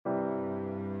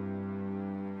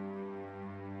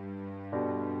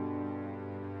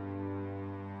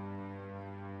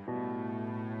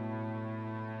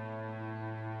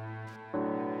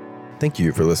Thank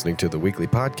you for listening to the weekly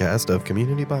podcast of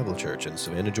Community Bible Church in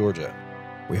Savannah, Georgia.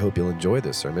 We hope you'll enjoy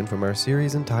this sermon from our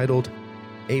series entitled,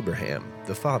 Abraham,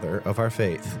 the Father of Our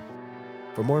Faith.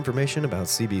 For more information about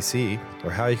CBC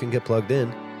or how you can get plugged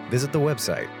in, visit the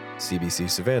website,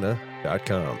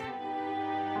 cbcsavannah.com.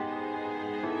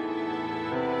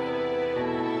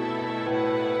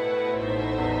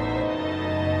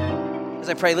 As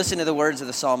I pray, listen to the words of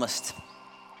the psalmist.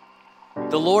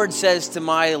 The Lord says to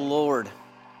my Lord,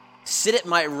 sit at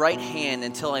my right hand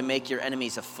until I make your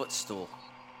enemies a footstool.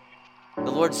 The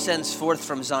Lord sends forth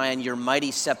from Zion your mighty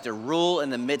scepter. Rule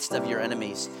in the midst of your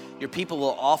enemies. Your people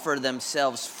will offer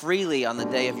themselves freely on the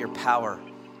day of your power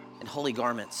in holy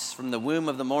garments. From the womb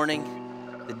of the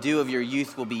morning, the dew of your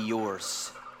youth will be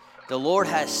yours. The Lord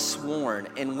has sworn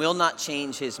and will not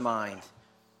change his mind.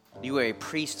 You are a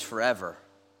priest forever,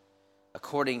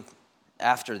 according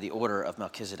after the order of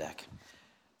Melchizedek.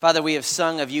 Father, we have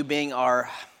sung of you being our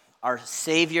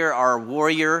Savior, our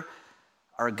warrior,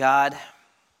 our God,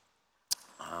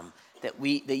 that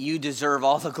you deserve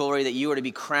all the glory, that you are to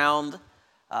be crowned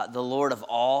the Lord of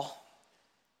all.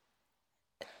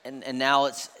 And now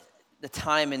it's the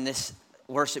time in this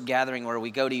worship gathering where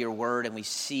we go to your word and we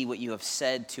see what you have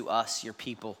said to us, your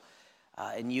people,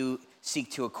 and you seek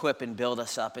to equip and build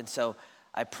us up. And so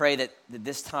I pray that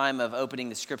this time of opening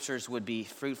the scriptures would be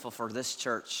fruitful for this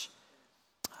church.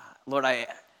 Lord, I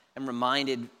am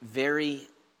reminded very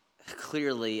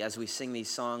clearly as we sing these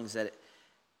songs that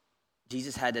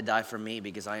Jesus had to die for me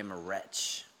because I am a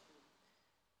wretch.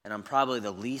 And I'm probably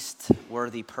the least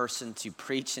worthy person to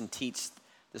preach and teach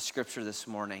the scripture this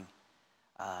morning.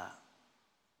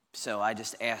 So I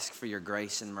just ask for your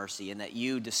grace and mercy, and that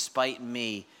you, despite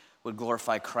me, would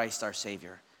glorify Christ our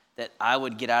Savior. That I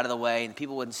would get out of the way and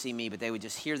people wouldn't see me, but they would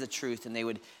just hear the truth and they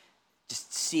would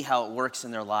just see how it works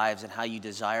in their lives and how you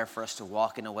desire for us to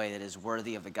walk in a way that is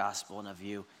worthy of the gospel and of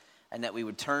you. And that we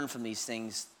would turn from these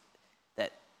things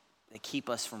that keep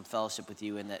us from fellowship with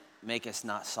you and that make us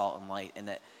not salt and light and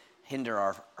that hinder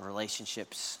our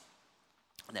relationships.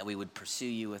 And that we would pursue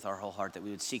you with our whole heart, that we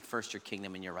would seek first your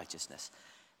kingdom and your righteousness.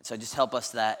 And so just help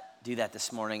us do that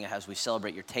this morning as we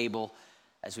celebrate your table,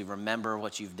 as we remember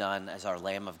what you've done as our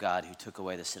Lamb of God who took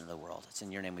away the sin of the world. It's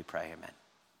in your name we pray, amen.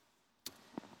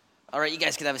 All right, you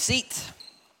guys can have a seat.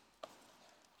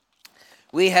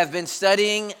 We have been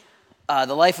studying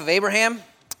the life of Abraham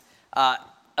over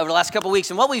the last couple weeks.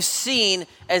 And what we've seen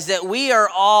is that we are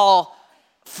all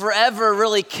forever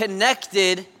really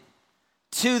connected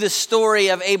to the story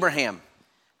of Abraham.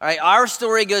 All right, our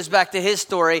story goes back to his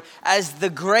story as the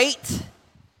great,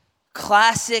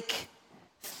 classic,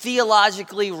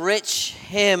 theologically rich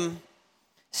hymn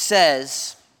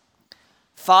says,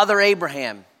 Father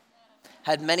Abraham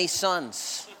had many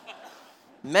sons.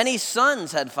 Many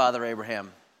sons had Father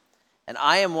Abraham. And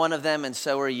I am one of them, and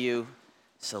so are you.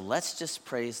 So let's just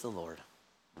praise the Lord.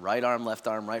 Right arm,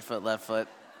 right foot, left foot,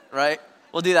 right?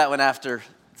 We'll do that one after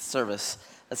service.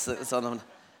 That's on the one.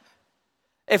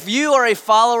 If you are a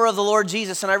follower of the Lord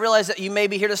Jesus, and I realize that you may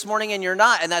be here this morning and you're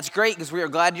not, and that's great because we are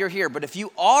glad you're here. But if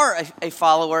you are a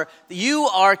follower, you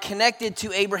are connected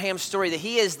to Abraham's story, that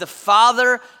he is the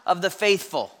father of the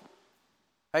faithful.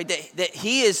 Right? That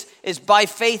he is by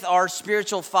faith our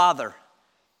spiritual father.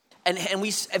 And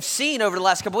we have seen over the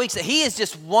last couple weeks that he is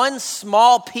just one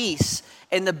small piece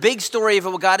in the big story of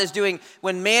what God is doing.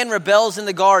 When man rebels in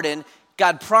the garden,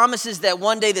 God promises that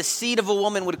one day the seed of a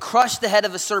woman would crush the head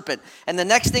of a serpent. And the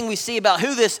next thing we see about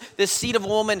who this seed of a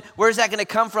woman, where's that going to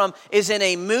come from, is in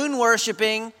a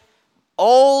moon-worshiping,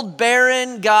 old,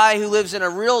 barren guy who lives in a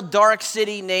real dark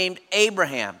city named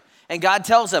Abraham. And God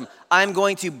tells him, I'm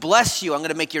going to bless you. I'm going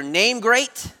to make your name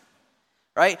great,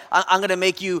 right? I'm going to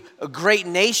make you a great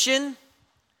nation.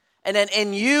 And then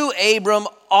in you, Abram,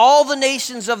 all the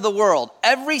nations of the world,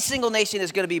 every single nation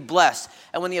is going to be blessed.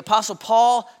 And when the Apostle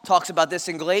Paul talks about this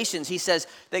in Galatians, he says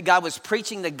that God was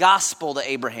preaching the gospel to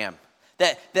Abraham.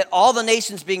 That all the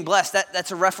nations being blessed,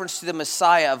 that's a reference to the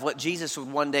Messiah of what Jesus would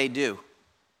one day do.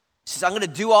 He says, I'm going to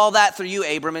do all that through you,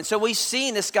 Abram. And so we've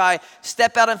seen this guy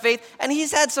step out in faith, and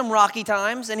he's had some rocky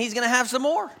times, and he's going to have some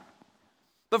more.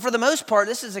 But for the most part,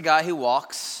 this is a guy who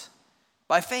walks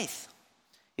by faith.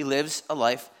 He lives a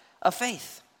life of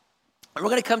faith. And we're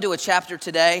going to come to a chapter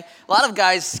today. A lot of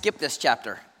guys skip this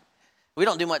chapter. We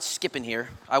don't do much skipping here.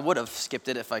 I would have skipped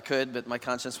it if I could, but my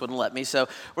conscience wouldn't let me. So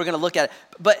we're going to look at it.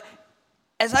 But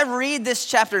as I read this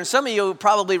chapter, and some of you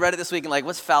probably read it this week and like,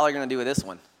 what's Fowler going to do with this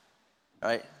one? All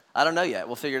right? I don't know yet.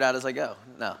 We'll figure it out as I go.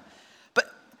 No. But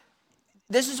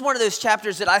this is one of those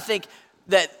chapters that I think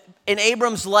that in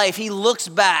Abram's life, he looks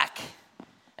back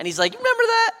And he's like, remember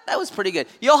that? That was pretty good.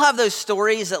 You all have those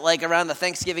stories that like around the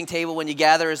Thanksgiving table when you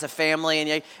gather as a family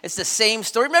and it's the same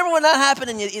story. Remember when that happened?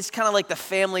 And it's kind of like the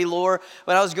family lore.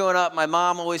 When I was growing up, my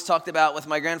mom always talked about with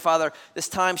my grandfather, this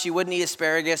time she wouldn't eat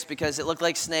asparagus because it looked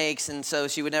like snakes. And so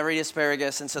she would never eat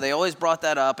asparagus. And so they always brought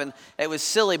that up. And it was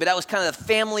silly, but that was kind of the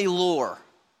family lore.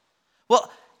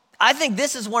 Well, I think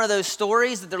this is one of those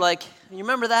stories that they're like, you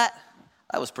remember that?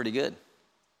 That was pretty good.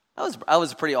 That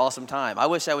was a pretty awesome time. I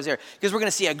wish I was there because we're going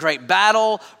to see a great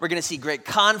battle. We're going to see great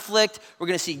conflict. We're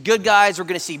going to see good guys. We're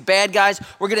going to see bad guys.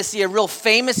 We're going to see a real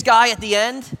famous guy at the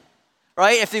end,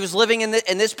 right? If he was living in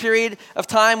this period of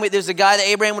time, there's a guy that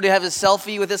Abraham would have a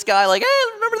selfie with this guy like,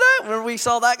 hey, remember that? Remember we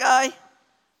saw that guy?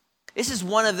 This is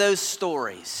one of those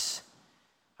stories,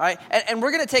 all right? And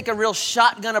we're going to take a real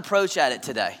shotgun approach at it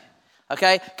today.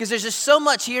 Okay, because there's just so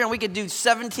much here and we could do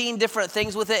 17 different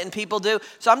things with it and people do.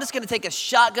 So I'm just going to take a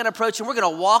shotgun approach and we're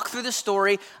going to walk through the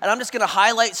story and I'm just going to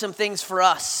highlight some things for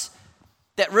us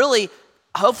that really,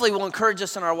 hopefully will encourage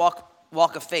us in our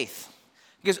walk of faith.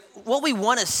 Because what we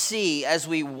want to see as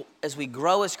we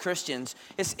grow as Christians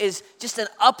is just an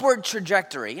upward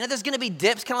trajectory. You know, there's going to be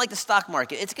dips, kind of like the stock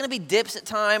market. It's going to be dips at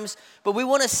times, but we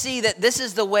want to see that this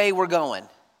is the way we're going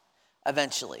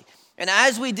eventually. And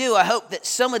as we do, I hope that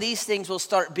some of these things will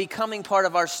start becoming part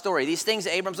of our story. These things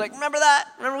that Abram's like, remember that?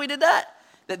 Remember we did that?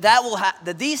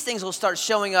 That these things will start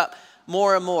showing up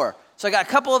more and more. So I got a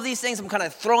couple of these things. I'm kind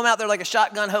of throwing them out there like a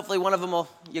shotgun. Hopefully one of them will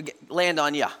land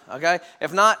on you, okay?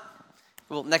 If not,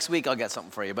 well, next week I'll get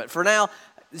something for you. But for now,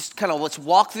 just kind of let's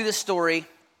walk through the story,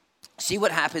 see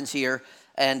what happens here,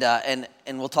 and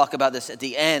we'll talk about this at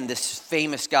the end, this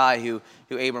famous guy who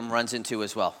Abram runs into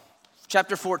as well.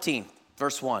 Chapter 14,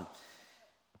 verse 1.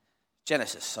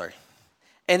 Genesis, sorry.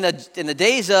 In the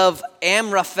days of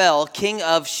Amraphel, king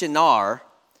of Shinar,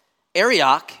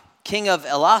 Arioch, king of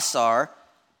Elasar,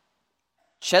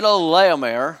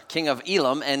 Chedorlaomer, king of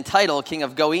Elam, and Tidal, king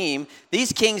of Goim,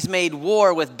 these kings made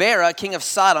war with Bera, king of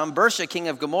Sodom, Bersha, king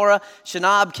of Gomorrah,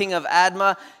 Shinab, king of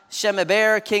Admah,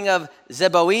 Shemeber, king of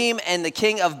Zeboim, and the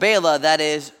king of Bela, that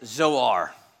is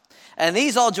Zoar. And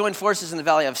these all joined forces in the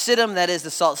valley of Siddim, that is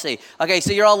the Salt Sea. Okay,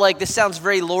 so you're all like, this sounds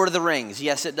very Lord of the Rings.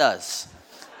 Yes, it does.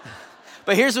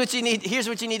 But here's what you need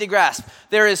to grasp.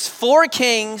 There is 4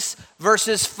 kings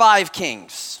versus 5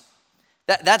 kings.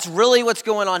 That's really what's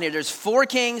going on here. There's 4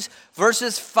 kings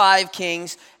versus 5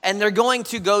 kings, and they're going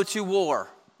to go to war.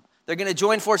 They're going to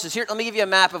join forces. Here, let me give you a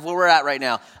map of where we're at right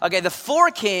now. Okay, the 4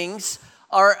 kings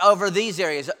are over these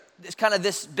areas. It's kind of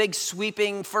this big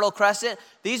sweeping fertile crescent.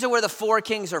 These are where the 4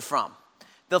 kings are from.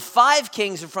 The 5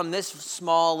 kings are from this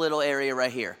small little area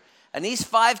right here. And these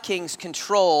 5 kings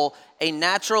control a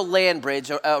natural land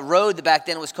bridge, a road that back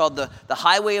then was called the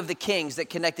Highway of the Kings that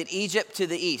connected Egypt to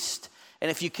the east. And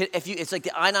if you, it's like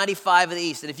the I-95 of the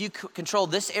east. And if you control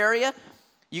this area,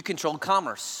 you control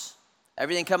commerce.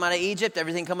 Everything coming out of Egypt,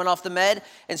 everything coming off the Med.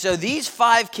 And so these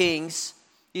 5 kings,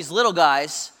 these little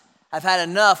guys, have had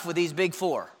enough with these big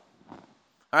 4.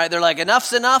 All right, they're like,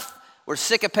 enough's enough. We're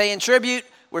sick of paying tribute.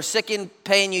 We're sick of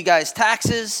paying you guys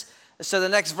taxes. So the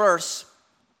next verse,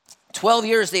 12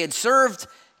 years they had served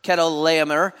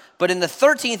Chedorlaomer, but in the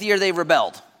 13th year they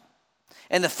rebelled.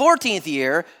 In the 14th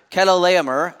year,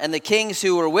 Chedorlaomer and the kings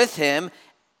who were with him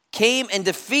came and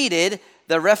defeated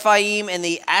the Rephaim and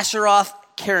the Asheroth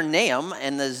Karnaim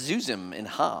and the Zuzim in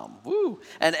Ham,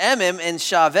 and Emim and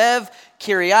Shavev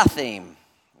Kiriathaim.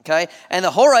 Okay, and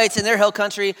the Horites in their hill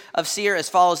country of Seir as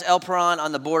follows: El Paran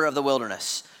on the border of the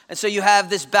wilderness. And so you have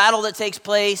this battle that takes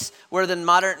place where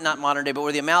not modern day, but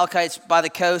where the Amalekites by the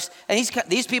coast. And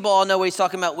these people all know what he's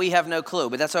talking about. We have no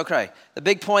clue, but that's okay. The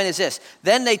big point is this.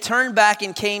 Then they turned back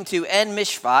and came to En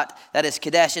Mishpat, that is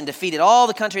Kadesh, and defeated all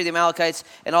the country of the Amalekites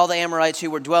and all the Amorites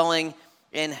who were dwelling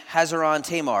in Hazaron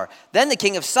Tamar. Then the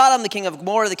king of Sodom, the king of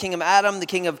Gomorrah, the king of Adam, the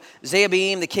king of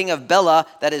Zeabaim, the king of Bela,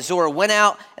 that is Zor, went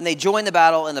out, and they joined the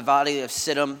battle in the valley of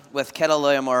Siddim with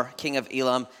Chedorlaomer, king of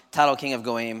Elam, Tidal, king of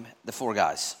Goim, the 4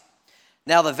 guys.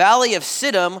 Now the valley of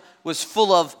Siddim was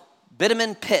full of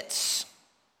bitumen pits.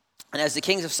 And as the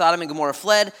kings of Sodom and Gomorrah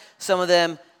fled, some of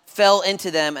them fell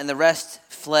into them, and the rest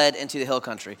fled into the hill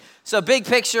country. So big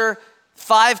picture,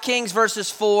 5 kings versus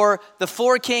 4. The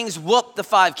 4 kings whooped the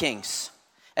 5 kings.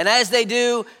 And as they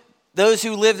do, those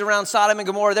who lived around Sodom and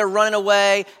Gomorrah, they're running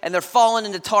away and they're falling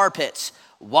into tar pits.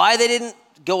 Why they didn't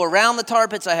go around the tar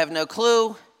pits, I have no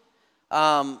clue.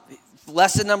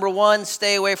 Lesson number 1,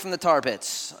 stay away from the tar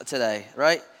pits today,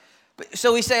 right?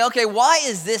 So we say, okay, why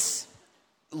is this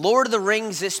Lord of the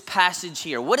Rings, this passage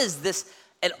here? What does this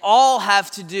at all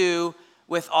have to do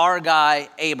with our guy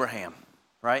Abraham,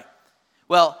 right?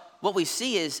 Well, what we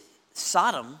see is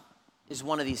Sodom is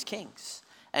one of these kings.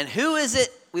 And who is it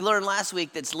we learned last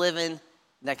week that's living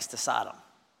next to Sodom?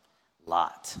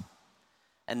 Lot.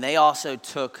 And they also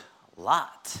took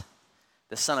Lot,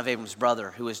 the son of Abram's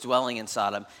brother, who was dwelling in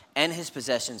Sodom, and his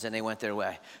possessions, and they went their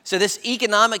way. So this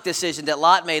economic decision that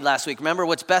Lot made last week, remember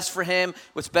what's best for him,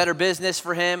 what's better business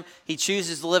for him? He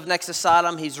chooses to live next to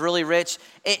Sodom. He's really rich.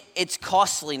 It's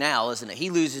costly now, isn't it? He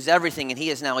loses everything, and he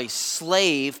is now a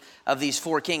slave of these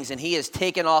four kings, and he is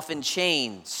taken off in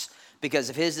chains because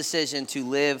of his decision to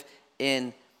live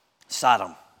in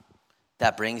Sodom.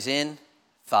 That brings in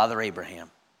Father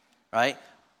Abraham, right?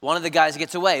 One of the guys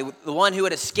gets away. The one who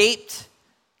had escaped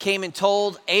came and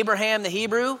told Abraham, the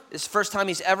Hebrew. This is the first time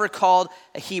he's ever called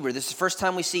a Hebrew. This is the first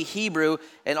time we see Hebrew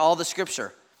in all the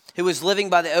scripture. Who was living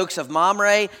by the oaks of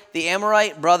Mamre, the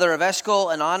Amorite, brother of Eshcol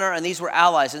and Aner, and these were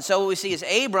allies. And so what we see is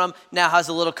Abram now has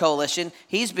a little coalition.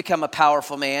 He's become a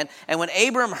powerful man. And when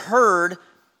Abram heard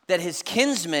that his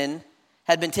kinsmen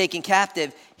had been taken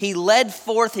captive, he led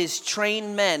forth his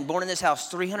trained men, born in this house,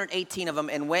 318 of them,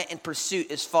 and went in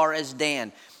pursuit as far as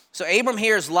Dan. So Abram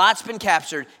hears Lot's been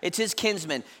captured. It's his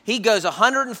kinsman. He goes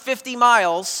 150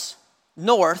 miles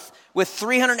north with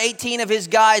 318 of his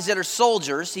guys that are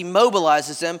soldiers. He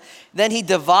mobilizes them. Then he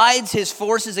divides his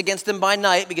forces against them by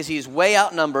night because he's way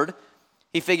outnumbered.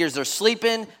 He figures they're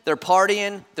sleeping, they're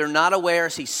partying, they're not aware.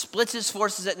 So he splits his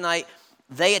forces at night.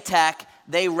 They attack,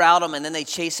 they rout him, and then they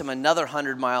chase him another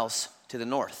 100 miles to the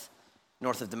north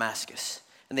of Damascus.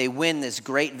 And they win this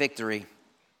great victory.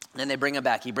 And then they bring him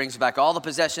back. He brings back all the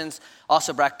possessions,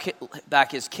 also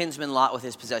back his kinsman Lot with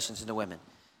his possessions and the women.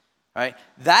 All right?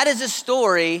 That is a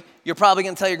story you're probably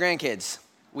going to tell your grandkids.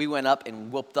 We went up and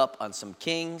whooped up on some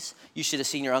kings. You should have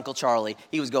seen your Uncle Charlie.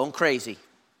 He was going crazy.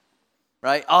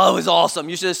 Right? Oh, it was awesome.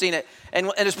 You should have seen it.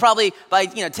 And it's probably by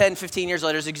 10, 15 years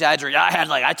later, it's exaggerated.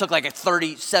 I took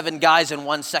 37 guys in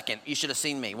 1 second. You should have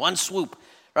seen me. One swoop.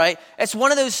 Right? It's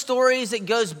one of those stories that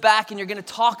goes back and you're going to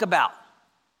talk about.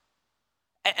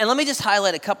 And let me just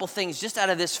highlight a couple things just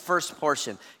out of this first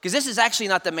portion, because this is actually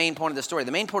not the main point of the story.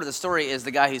 The main point of the story is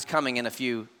the guy who's coming in a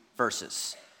few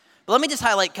verses. But let me just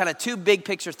highlight kind of two big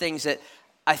picture things that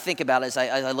I think about as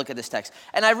I look at this text.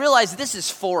 And I realize this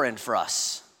is foreign for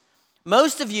us.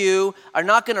 Most of you are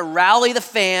not going to rally the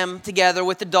fam together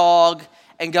with the dog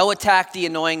and go attack the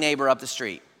annoying neighbor up the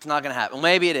street. It's not going to happen. Well,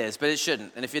 maybe it is, but it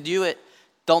shouldn't. And if you do it,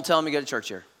 don't tell them you go to church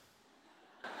here.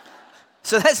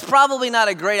 So that's probably not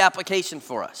a great application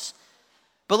for us.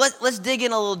 But let's dig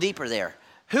in a little deeper there.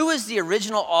 Who is the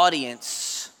original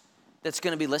audience that's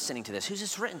going to be listening to this? Who's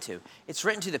this written to? It's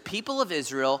written to the people of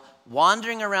Israel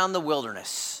wandering around the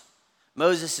wilderness.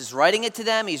 Moses is writing it to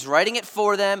them. He's writing it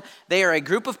for them. They are a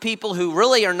group of people who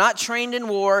really are not trained in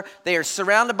war. They are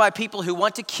surrounded by people who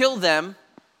want to kill them.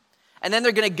 And then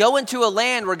they're going to go into a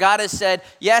land where God has said,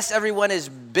 yes, everyone is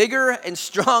bigger and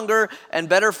stronger and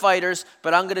better fighters,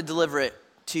 but I'm going to deliver it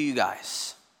to you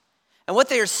guys. And what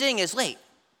they are seeing is,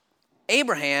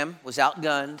 Abraham was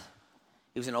outgunned.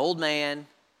 He was an old man.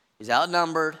 He was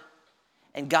outnumbered.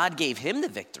 And God gave him the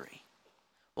victory.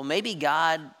 Well, maybe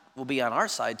God will be on our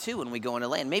side too when we go into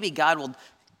land. Maybe God will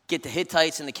get the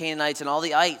Hittites and the Canaanites and all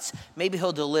the ites. Maybe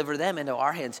he'll deliver them into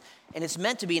our hands. And it's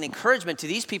meant to be an encouragement to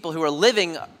these people who are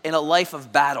living in a life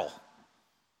of battle.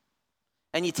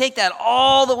 And you take that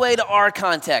all the way to our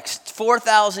context,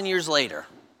 4,000 years later.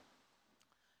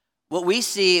 What we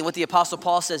see, and what the Apostle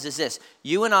Paul says is this: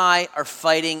 you and I are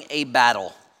fighting a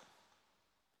battle.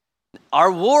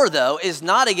 Our war, though, is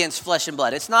not against flesh and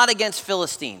blood. It's not against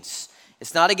Philistines.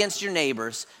 It's not against your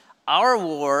neighbors. Our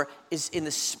war is in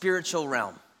the spiritual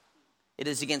realm. It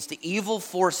is against the evil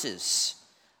forces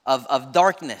of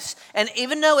darkness. And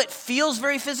even though it feels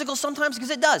very physical sometimes, because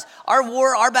it does, our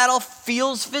war, our battle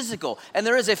feels physical. And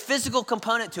there is a physical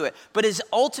component to it, but is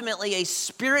ultimately a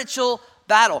spiritual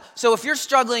battle. So if you're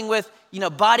struggling with,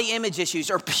 body image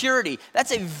issues or purity,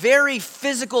 that's a very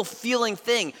physical feeling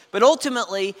thing. But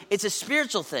ultimately, it's a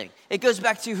spiritual thing. It goes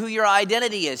back to who your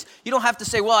identity is. You don't have to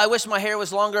say, well, I wish my hair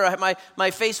was longer,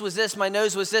 my face was this, my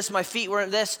nose was this, my feet were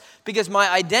this, because my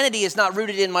identity is not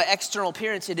rooted in my external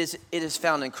appearance. It is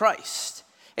found in Christ.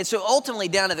 And so ultimately,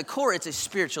 down to the core, it's a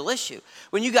spiritual issue.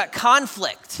 When you got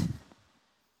conflict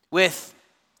with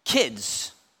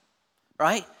kids,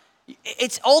 right?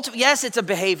 Yes, it's a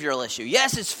behavioral issue.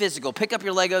 Yes, it's physical. Pick up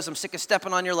your Legos. I'm sick of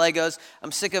stepping on your Legos.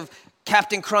 I'm sick of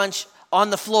Captain Crunch on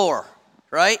the floor,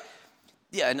 right?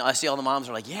 Yeah, and I see all the moms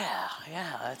are like, yeah,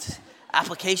 that's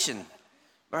application,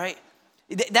 right?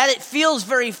 That it feels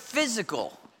very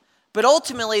physical. But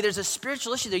ultimately, there's a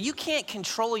spiritual issue there. You can't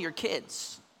control your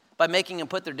kids by making them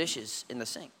put their dishes in the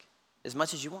sink as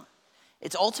much as you want.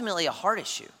 It's ultimately a heart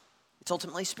issue. It's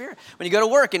ultimately spirit. When you go to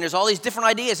work and there's all these different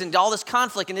ideas and all this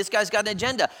conflict and this guy's got an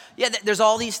agenda, there's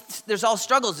all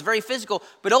struggles, it's very physical,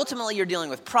 but ultimately you're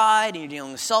dealing with pride and you're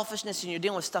dealing with selfishness and you're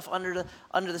dealing with stuff under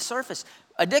the surface.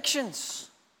 Addictions.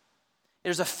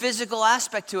 There's a physical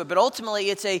aspect to it, but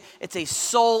ultimately it's a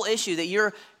soul issue, that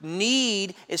your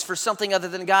need is for something other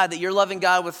than God, that you're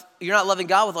not loving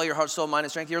God with all your heart, soul, mind,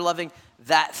 and strength. You're loving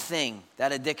that thing,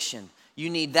 that addiction. You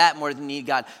need that more than you need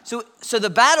God. So the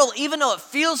battle, even though it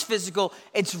feels physical,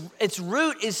 its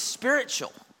root is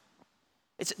spiritual.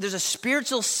 There's a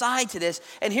spiritual side to this.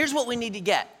 And here's what we need to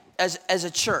get as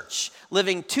a church,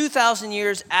 living 2,000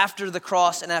 years after the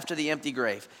cross and after the empty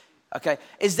grave, okay,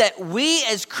 is that we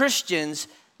as Christians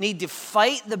need to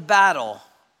fight the battle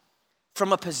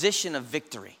from a position of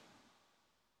victory.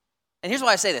 And here's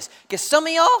why I say this. Because some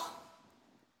of y'all,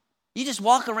 you just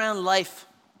walk around life,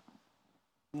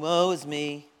 woe is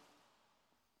me.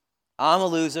 I'm a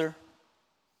loser,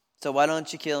 so why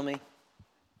don't you kill me?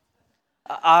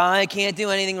 I can't do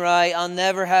anything right. I'll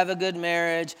never have a good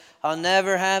marriage. I'll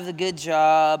never have a good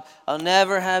job. I'll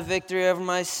never have victory over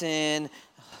my sin.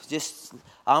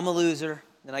 I'm a loser.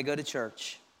 Then I go to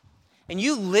church. And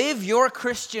you live your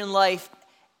Christian life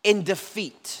in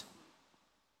defeat.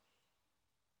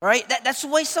 Right? That's the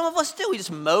way some of us do. We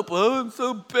just mope. Oh, I'm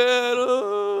so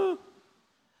bad.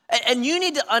 And you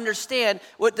need to understand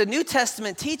what the New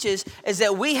Testament teaches is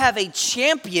that we have a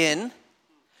champion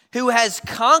who has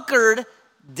conquered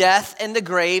death and the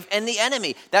grave and the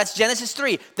enemy. That's Genesis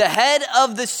 3. The head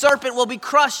of the serpent will be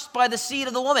crushed by the seed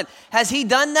of the woman. Has he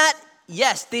done that?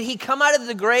 Yes. Did he come out of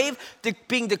the grave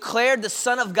being declared the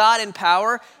Son of God in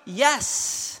power?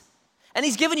 Yes. And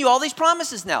he's given you all these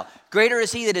promises now. Greater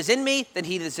is he that is in me than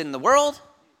he that is in the world.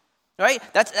 Right?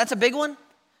 That's a big one.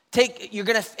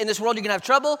 In this world you're gonna have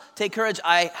trouble. Take courage,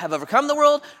 I have overcome the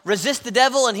world. Resist the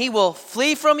devil and he will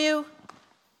flee from you.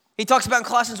 He talks about in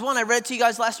Colossians 1, I read to you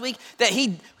guys last week, that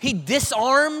he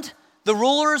disarmed the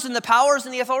rulers and the powers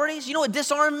and the authorities. You know what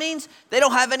disarm means? They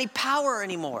don't have any power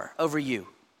anymore over you.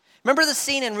 Remember the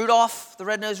scene in Rudolph the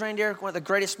Red-Nosed Reindeer, one of the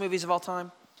greatest movies of all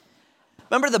time?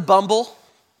 Remember the Bumble?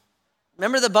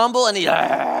 And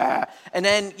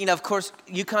then, of course,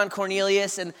 Yukon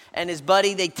Cornelius and his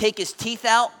buddy, they take his teeth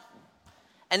out.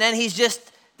 And then he's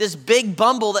just this big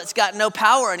Bumble that's got no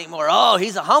power anymore. Oh,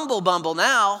 he's a humble Bumble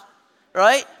now,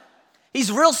 right?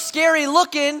 He's real scary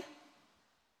looking,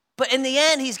 but in the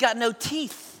end, he's got no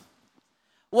teeth.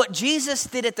 What Jesus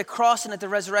did at the cross and at the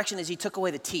resurrection is he took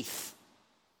away the teeth.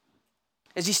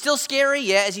 Is he still scary?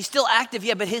 Yeah. Is he still active?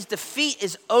 Yeah, but his defeat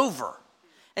is over.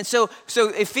 And so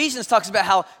Ephesians talks about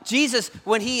how Jesus,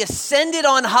 when he ascended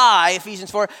on high,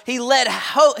 Ephesians 4, he led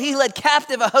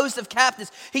captive a host of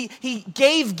captives. He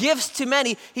gave gifts to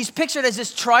many. He's pictured as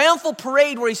this triumphal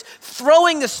parade where he's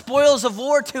throwing the spoils of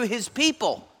war to his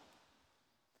people.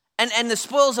 And the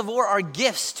spoils of war are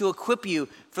gifts to equip you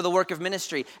for the work of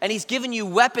ministry. And he's given you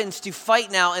weapons to fight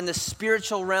now in the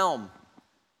spiritual realm.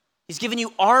 He's given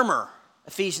you armor,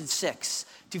 Ephesians 6.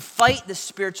 To fight the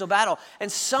spiritual battle. And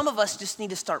some of us just need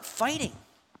to start fighting.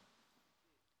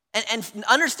 And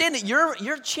understand that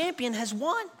your champion has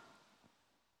won.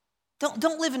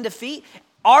 Don't live in defeat.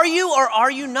 Are you or are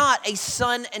you not a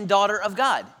son and daughter of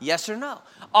God? Yes or no?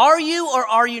 Are you or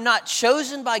are you not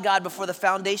chosen by God before the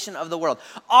foundation of the world?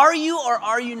 Are you or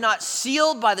are you not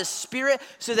sealed by the Spirit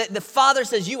so that the Father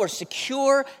says you are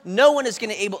secure? No one is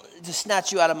going to be able to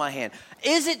snatch you out of my hand.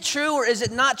 Is it true or is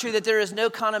it not true that there is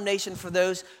no condemnation for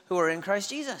those who are in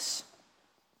Christ Jesus?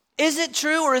 Is it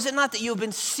true or is it not that you have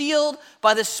been sealed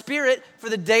by the Spirit for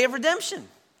the day of redemption?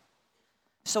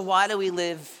 So why do we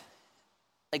live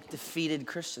like defeated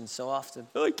Christians so often?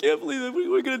 Oh, I can't believe it. What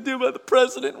are we going to do about the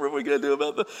president? What are we going to do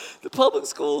about the public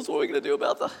schools? What are we going to do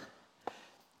about the...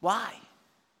 Why?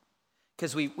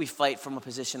 Because we fight from a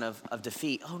position of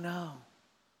defeat. Oh, no.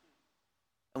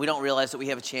 And we don't realize that we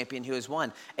have a champion who has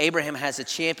won. Abraham has a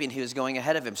champion who is going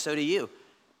ahead of him. So do you.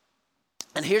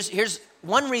 And here's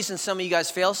one reason some of you guys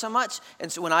fail so much,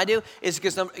 and so when I do, is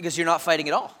because you're not fighting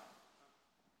at all.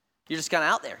 You're just kind of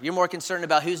out there. You're more concerned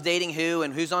about who's dating who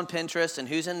and who's on Pinterest and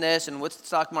who's in this and what's the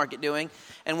stock market doing.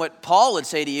 And what Paul would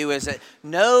say to you is that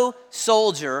no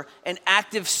soldier in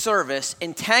active service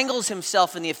entangles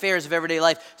himself in the affairs of everyday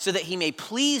life so that he may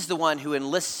please the one who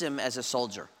enlists him as a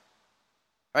soldier.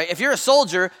 Right? If you're a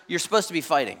soldier, you're supposed to be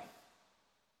fighting.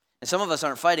 And some of us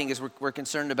aren't fighting because we're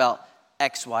concerned about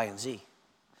X, Y, and Z.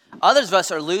 Others of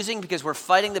us are losing because we're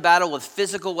fighting the battle with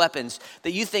physical weapons,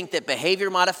 that you think that behavior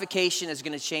modification is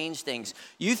going to change things.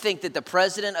 You think that the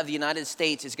president of the United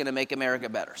States is going to make America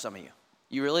better, some of you.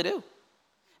 You really do.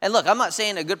 And look, I'm not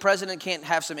saying a good president can't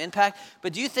have some impact,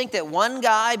 but do you think that one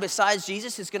guy besides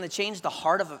Jesus is going to change the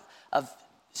heart of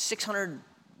 600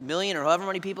 million or however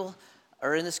many people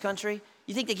are in this country?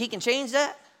 You think that he can change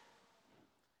that?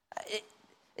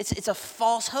 It's a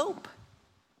false hope,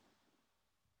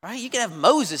 right? You can have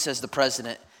Moses as the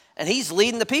president, and he's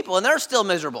leading the people, and they're still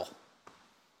miserable.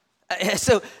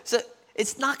 So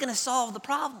it's not going to solve the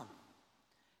problem.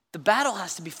 The battle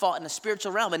has to be fought in the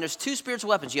spiritual realm, and there's two spiritual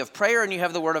weapons. You have prayer and you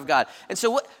have the Word of God. And so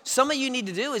what some of you need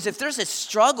to do is if there's a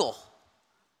struggle,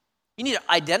 you need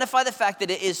to identify the fact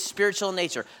that it is spiritual in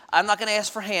nature. I'm not going to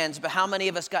ask for hands, but how many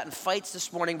of us got in fights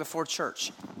this morning before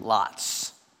church?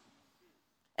 Lots.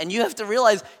 And you have to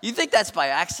realize, you think that's by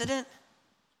accident?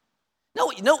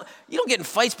 No, you don't get in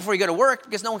fights before you go to work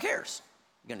because no one cares.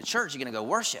 You're going to church, you're going to go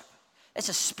worship. It's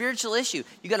a spiritual issue.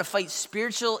 You got to fight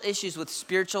spiritual issues with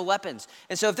spiritual weapons.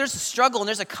 And so if there's a struggle and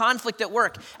there's a conflict at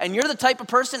work, and you're the type of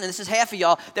person, and this is half of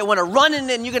y'all, that want to run in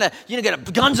and you're gonna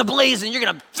guns ablaze and you're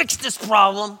gonna fix this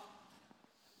problem.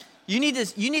 You need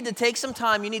to take some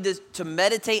time. You need to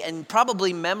meditate and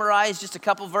probably memorize just a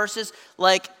couple verses,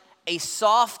 like a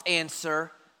soft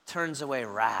answer turns away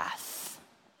wrath.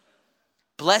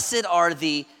 Blessed are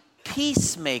the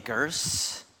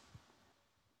peacemakers.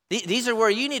 These are where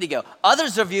you need to go.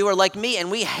 Others of you are like me, and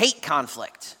we hate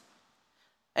conflict.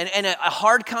 And a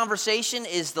hard conversation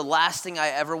is the last thing I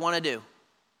ever want to do.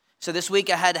 So this week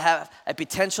I had to have a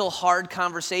potential hard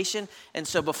conversation. And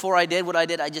so before I did what I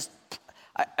did, I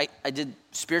did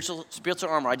spiritual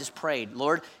armor. I just prayed,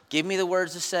 Lord, give me the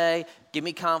words to say, give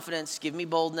me confidence, give me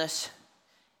boldness.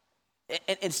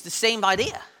 It's the same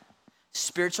idea.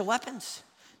 Spiritual weapons.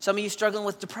 Some of you struggling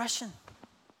with depression.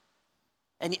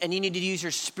 And you need to use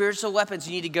your spiritual weapons.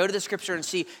 You need to go to the scripture and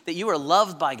see that you are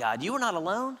loved by God. You are not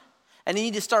alone. And you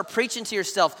need to start preaching to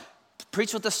yourself.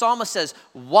 Preach what the psalmist says.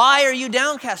 Why are you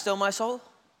downcast, O my soul?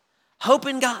 Hope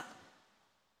in God.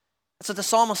 That's what the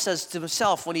psalmist says to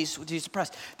himself when he's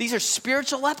depressed. These are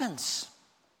spiritual weapons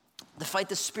to fight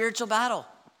the spiritual battle.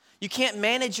 You can't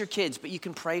manage your kids, but you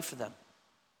can pray for them.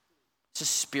 It's a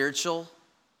spiritual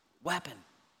weapon.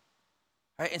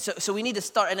 Right? And so we need to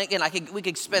start, and again, we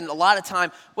could spend a lot of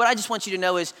time. What I just want you to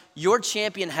know is your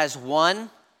champion has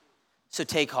won, so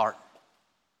take heart.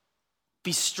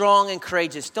 Be strong and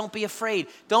courageous. Don't be afraid.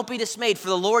 Don't be dismayed, for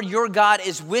the Lord your God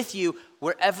is with you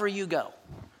wherever you go.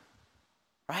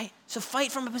 Right? So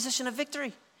fight from a position of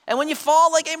victory. And when you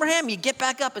fall like Abraham, you get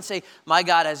back up and say, my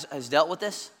God has dealt with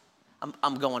this.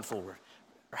 I'm going forward.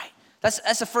 Right?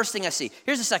 That's the first thing I see.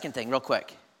 Here's the second thing real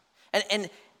quick. And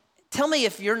tell me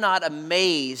if you're not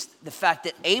amazed the fact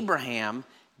that Abraham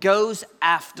goes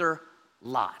after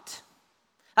Lot.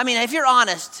 I mean, if you're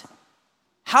honest,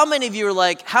 how many of you would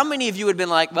have been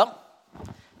like, well,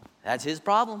 that's his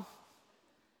problem.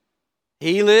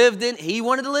 He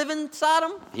wanted to live in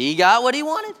Sodom. He got what he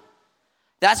wanted.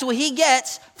 That's what he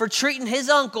gets for treating his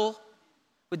uncle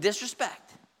with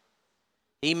disrespect.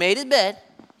 He made his bed.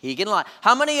 He can lie.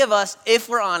 How many of us, if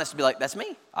we're honest, would be like, that's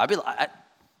me? I'd be like,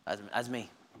 that's me.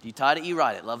 You tied it, you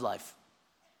ride it. Love life.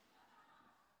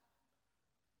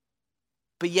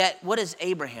 But yet, what does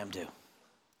Abraham do?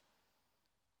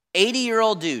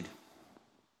 80-year-old dude.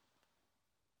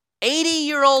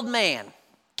 80-year-old man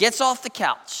gets off the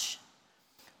couch,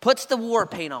 puts the war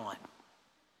paint on,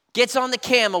 gets on the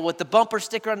camel with the bumper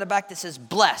sticker on the back that says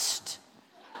blessed,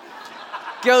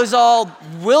 goes all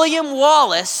William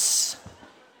Wallace,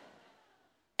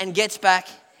 and gets back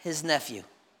his nephew.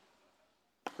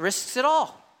 Risks it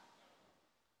all.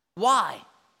 Why?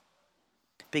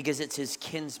 Because it's his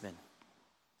kinsman.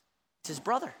 It's his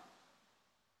brother.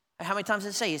 How many times did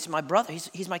it say, he's my brother,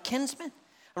 he's my kinsman?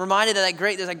 I'm reminded of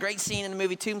there's a great scene in the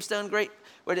movie Tombstone,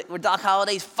 where Doc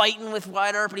Holliday's fighting with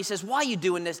Wyatt Earp, and he says, why are you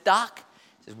doing this, Doc?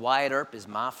 He says, Wyatt Earp is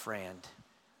my friend.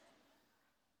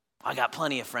 I got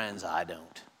plenty of friends, I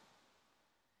don't.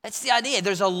 That's the idea.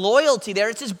 There's a loyalty there.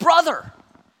 It's his brother.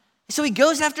 So he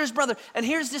goes after his brother. And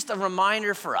here's just a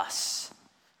reminder for us,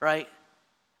 right?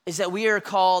 Is that we are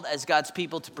called as God's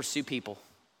people to pursue people.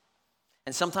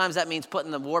 And sometimes that means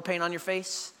putting the war paint on your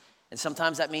face. And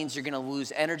sometimes that means you're going to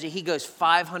lose energy. He goes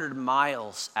 500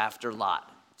 miles after Lot.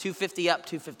 250 up,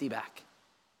 250 back.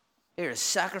 There's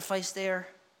sacrifice there.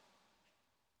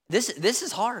 This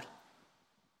is hard.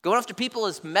 Going after people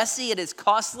is messy. It is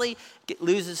costly. It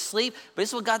loses sleep. But this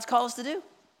is what God's called us to do.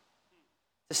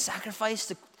 To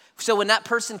sacrifice. So when that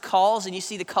person calls and you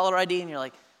see the caller ID and you're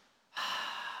like,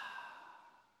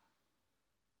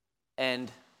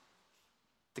 and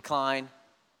decline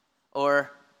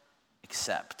or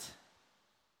accept.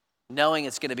 Knowing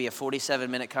it's going to be a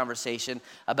 47-minute conversation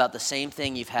about the same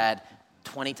thing you've had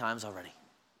 20 times already.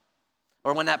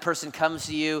 Or when that person comes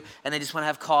to you and they just want to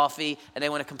have coffee and they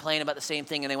want to complain about the same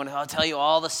thing and they want to tell you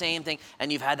all the same thing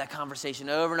and you've had that conversation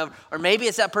over and over. Or maybe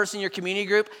it's that person in your community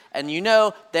group and you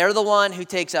know they're the one who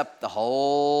takes up the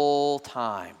whole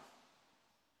time.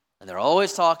 And they're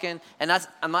always talking. And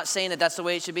I'm not saying that that's the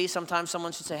way it should be. Sometimes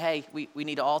someone should say, hey, we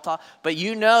need to all talk. But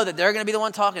you know that they're going to be the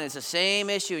one talking. It's the same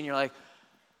issue and you're like,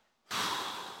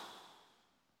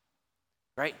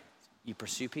 right? You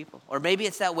pursue people. Or maybe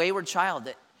it's that wayward child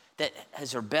that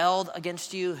has rebelled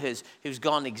against you, who's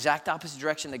gone the exact opposite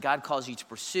direction that God calls you to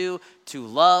pursue, to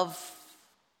love,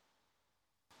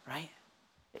 right?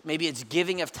 Maybe it's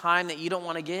giving of time that you don't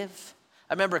want to give.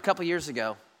 I remember a couple years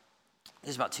ago,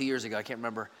 this is about 2 years ago, I can't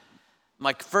remember,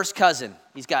 my first cousin,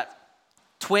 he's got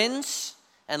twins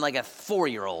and like a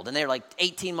 4-year-old, and they're like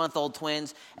 18-month-old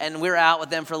twins, and we were out with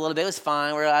them for a little bit. It was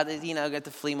fine. We were out, at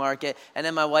the flea market, and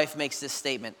then my wife makes this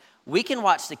statement, we can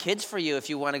watch the kids for you if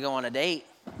you want to go on a date.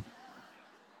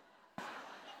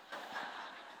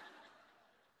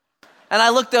 And I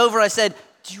looked over, I said,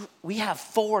 we have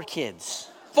 4 kids.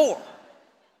 4.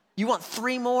 You want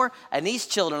 3 more? And these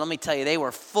children, let me tell you, they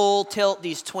were full tilt,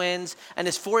 these twins. And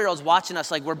this 4-year-old's watching us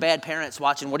like we're bad parents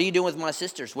watching, what are you doing with my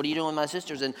sisters? What are you doing with my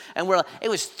sisters? And it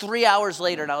was 3 hours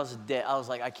later and I was dead. I was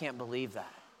like, I can't believe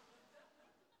that.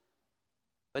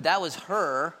 But that was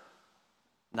her,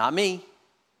 not me,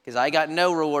 because I got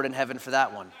no reward in heaven for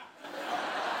that one.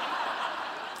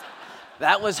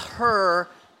 That was her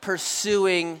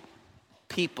pursuing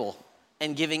people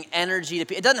and giving energy to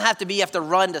people. It doesn't have to be you have to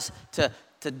run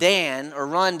to Dan or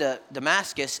run to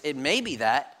Damascus. It may be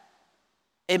that.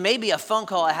 It may be a phone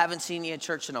call, I haven't seen you at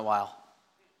church in a while.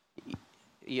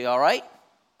 You all right?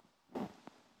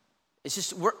 It's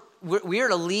just we are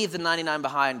to leave the 99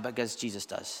 behind because Jesus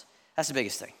does. That's the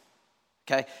biggest thing,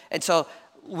 okay? And so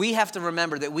we have to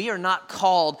remember that we are not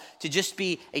called to just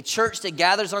be a church that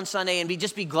gathers on Sunday and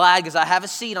just be glad because I have a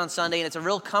seat on Sunday and it's a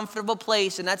real comfortable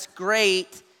place and that's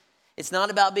great. It's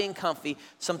not about being comfy.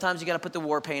 Sometimes you got to put the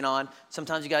war paint on.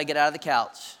 Sometimes you got to get out of the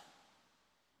couch.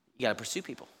 You got to pursue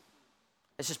people.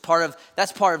 It's just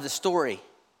that's part of the story,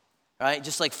 right?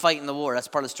 Just like fighting the war, that's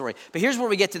part of the story. But here's where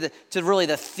we get to really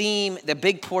the theme, the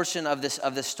big portion of this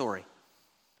story.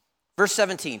 Verse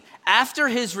 17. After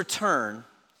his return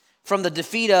from the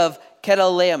defeat of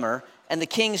Kedorlaomer and the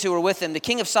kings who were with him, the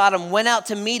king of Sodom went out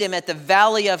to meet him at the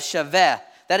valley of Shaveh.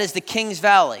 That is the king's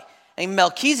valley. And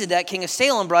Melchizedek, king of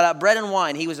Salem, brought out bread and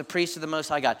wine. He was a priest of the Most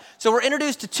High God. So we're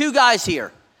introduced to 2 guys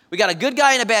here. We got a good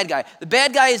guy and a bad guy. The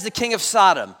bad guy is the king of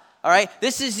Sodom. All right?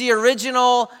 This is the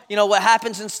original, what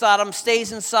happens in Sodom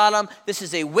stays in Sodom. This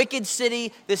is a wicked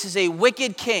city. This is a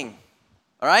wicked king.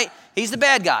 All right? He's the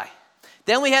bad guy.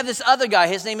 Then we have this other guy.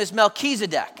 His name is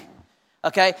Melchizedek.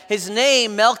 Okay, his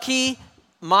name, Melchi,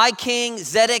 my king,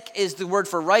 Zedek is the word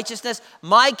for righteousness.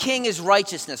 My king is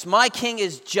righteousness. My king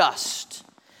is just.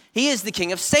 He is the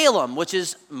king of Salem, which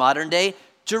is modern day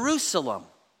Jerusalem.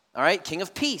 All right, king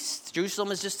of peace.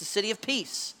 Jerusalem is just the city of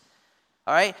peace.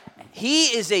 All right, he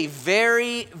is a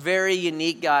very, very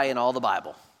unique guy in all the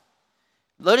Bible.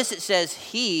 Notice it says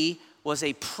he was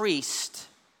a priest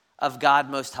of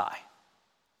God Most High.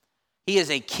 He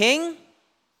is a king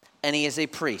and he is a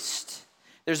priest.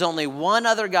 There's only one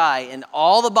other guy in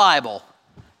all the Bible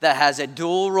that has a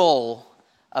dual role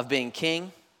of being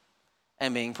king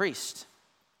and being priest,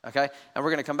 okay? And we're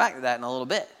going to come back to that in a little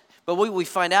bit. But what we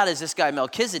find out is this guy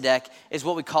Melchizedek is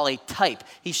what we call a type.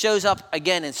 He shows up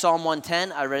again in Psalm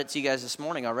 110. I read it to you guys this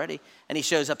morning already. And he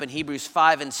shows up in Hebrews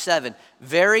 5 and 7.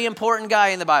 Very important guy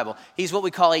in the Bible. He's what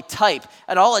we call a type.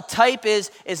 And all a type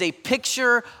is a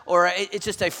picture or it's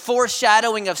just a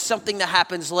foreshadowing of something that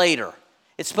happens later.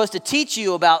 It's supposed to teach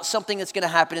you about something that's going to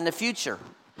happen in the future.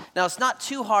 Now, it's not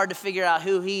too hard to figure out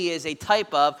who he is a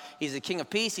type of. He's the king of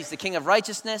peace. He's the king of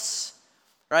righteousness,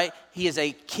 right? He is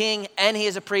a king and he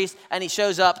is a priest, and he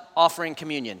shows up offering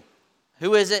communion.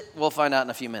 Who is it? We'll find out in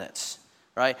a few minutes,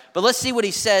 right? But let's see what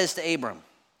he says to Abram.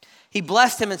 He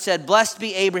blessed him and said, "Blessed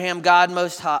be Abraham,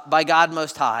 by God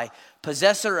Most High,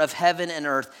 possessor of heaven and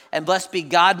earth, and blessed be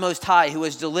God Most High, who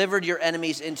has delivered your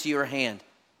enemies into your hand."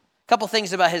 A couple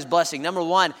things about his blessing. Number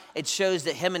one, it shows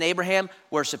that him and Abraham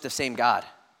worship the same God.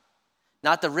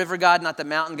 Not the river God, not the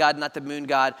mountain God, not the moon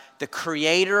God, the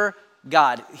creator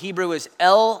God. Hebrew is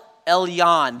El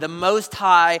Elyon, the Most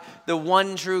High, the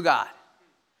one true God.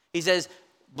 He says,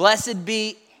 blessed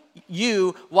be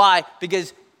you. Why?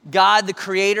 Because God, the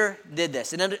creator, did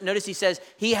this. And notice he says,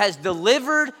 he has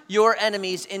delivered your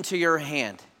enemies into your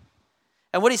hand.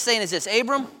 And what he's saying is this,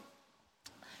 Abram,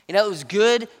 You know, it was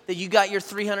good that you got your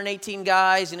 318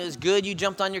 guys, and it was good you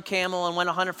jumped on your camel and went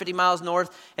 150 miles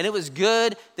north, and it was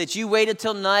good that you waited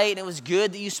till night, and it was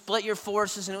good that you split your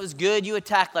forces, and it was good you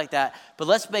attacked like that. But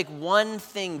let's make one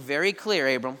thing very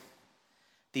clear, Abram.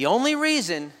 The only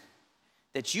reason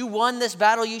that you won this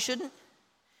battle you shouldn't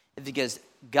is because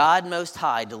God Most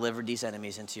High delivered these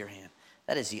enemies into your hand.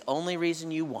 That is the only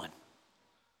reason you won.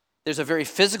 There's a very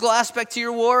physical aspect to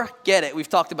your war. Get it. We've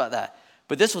talked about that.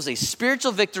 But this was a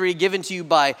spiritual victory given to you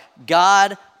by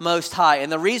God Most High.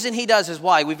 And the reason he does is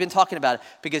why? We've been talking about it.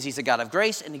 Because he's a God of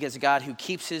grace and he's a God who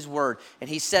keeps his word. And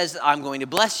he says, I'm going to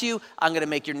bless you. I'm going to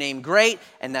make your name great.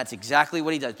 And that's exactly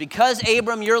what he does. Because,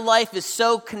 Abram, your life is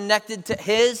so connected to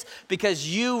his, because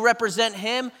you represent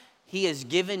him, he has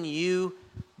given you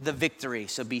the victory.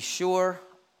 So be sure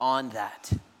on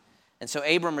that. And so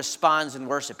Abram responds in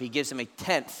worship. He gives him a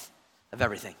tenth of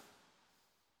everything.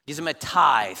 He gives him a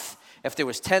tithe. If there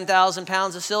was 10,000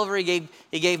 pounds of silver, he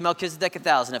gave Melchizedek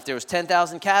 1,000. If there was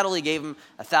 10,000 cattle, he gave him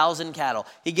 1,000 cattle.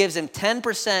 He gives him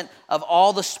 10% of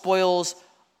all the spoils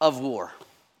of war.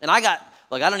 And I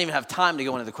don't even have time to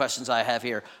go into the questions I have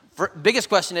here. Biggest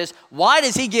question is, why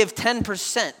does he give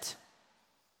 10%?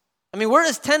 I mean, where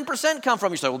does 10% come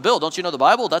from? You say, well, Bill, don't you know the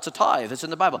Bible? That's a tithe. It's in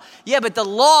the Bible. Yeah, but the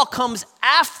law comes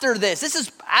after this. This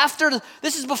is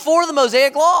before the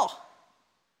Mosaic law.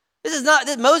 This is not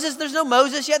Moses. There's no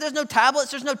Moses yet. There's no tablets.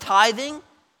 There's no tithing.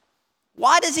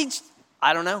 Why does he?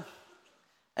 I don't know.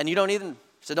 And you don't even,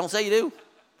 so don't say you do,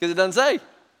 because it doesn't say.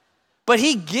 But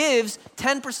he gives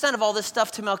 10% of all this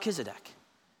stuff to Melchizedek.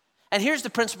 And here's the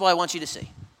principle I want you to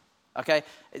see. Okay?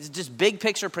 It's just big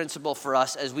picture principle for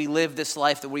us as we live this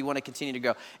life that we want to continue to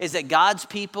grow, is that God's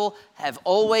people have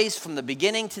always, from the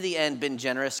beginning to the end, been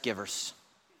generous givers.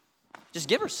 Just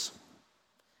givers.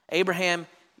 Abraham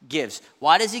gives.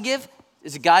 Why does he give?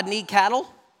 Does God need cattle?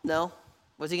 No.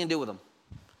 What's he going to do with them?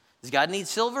 Does God need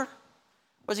silver?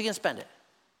 Where's he going to spend it?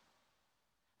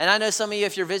 And I know some of you,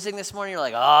 if you're visiting this morning, you're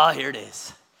like, oh, here it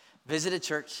is. Visit a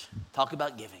church. Talk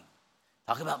about giving.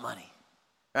 Talk about money.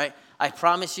 Right? I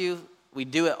promise you, we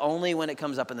do it only when it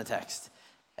comes up in the text.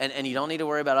 And you don't need to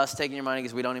worry about us taking your money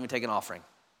because we don't even take an offering.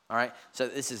 All right? So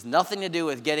this has nothing to do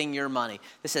with getting your money.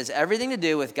 This has everything to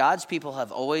do with God's people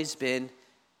have always been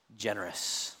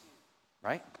generous,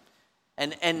 right?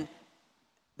 And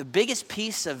the biggest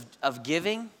piece of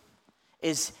giving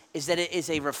is that it is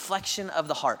a reflection of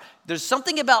the heart. There's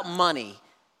something about money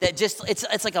that just,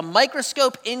 it's like a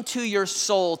microscope into your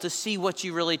soul to see what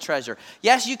you really treasure.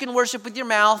 Yes, you can worship with your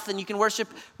mouth and you can worship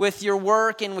with your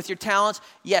work and with your talents.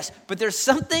 Yes, but there's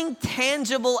something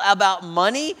tangible about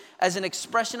money as an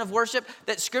expression of worship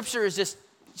that Scripture is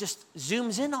just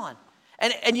zooms in on.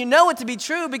 And you know it to be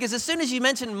true because as soon as you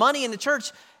mention money in the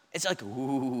church, it's like,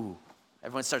 ooh,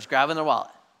 everyone starts grabbing their wallet,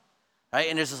 right?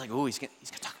 And there's just like, ooh, he's gonna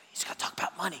talk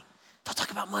about money. Don't talk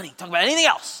about money. Talk about anything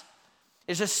else.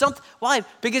 It's just something. Why?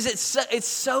 Because it's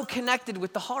so connected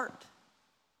with the heart,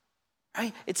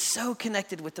 right? It's so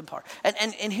connected with the heart.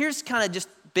 And here's kind of just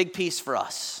big piece for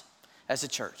us as a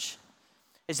church,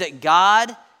 is that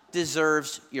God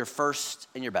deserves your first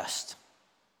and your best,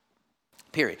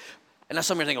 period. And now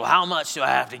some of you are thinking, well, how much do I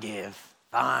have to give?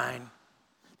 Fine.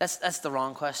 That's the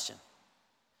wrong question.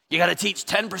 You got to teach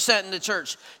 10% in the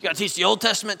church. You got to teach the Old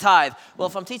Testament tithe. Well,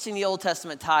 if I'm teaching the Old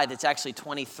Testament tithe, it's actually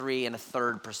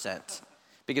 23.33%.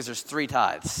 Because there's 3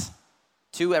 tithes,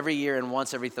 2 every year and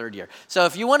once every third year. So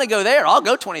if you want to go there, I'll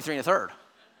go 23 1/3.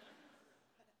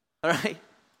 All right?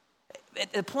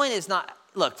 The point is not,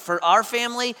 look, for our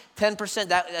family, 10%,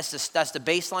 that's the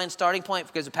baseline starting point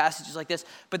because of passages like this.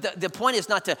 But the point is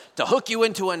not to hook you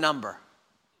into a number,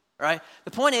 right?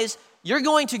 The point is you're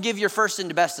going to give your first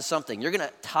and best to something. You're going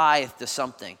to tithe to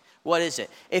something. What is it?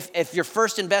 If your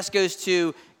first and best goes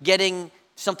to getting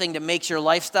something that makes your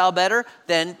lifestyle better,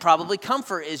 then probably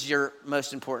comfort is your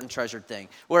most important treasured thing.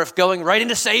 Or if going right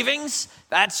into savings,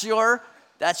 that's your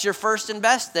first and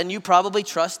best, then you probably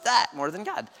trust that more than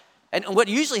God. And what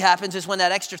usually happens is when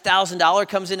that extra $1,000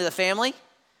 comes into the family,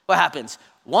 what happens?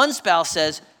 One spouse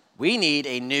says, we need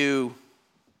a new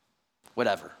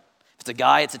whatever. If it's a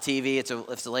guy, it's a TV. If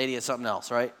it's a lady, it's something else,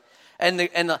 right? And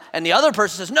the other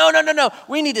person says, no,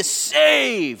 we need to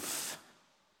save.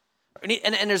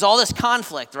 And there's all this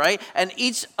conflict, right? And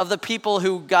each of the people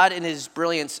who God in his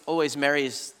brilliance always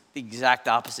marries the exact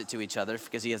opposite to each other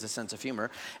because he has a sense of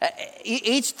humor.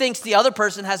 Each thinks the other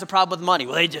person has a problem with money.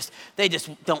 Well, they just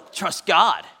don't trust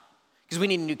God because we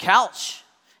need a new couch.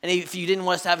 And if you didn't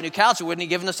want us to have a new couch, you wouldn't have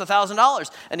given us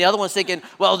 $1,000. And the other one's thinking,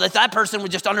 well, that person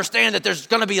would just understand that there's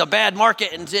going to be a bad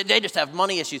market and they just have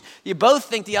money issues. You both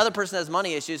think the other person has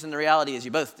money issues, and the reality is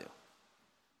you both do.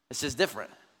 It's just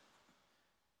different.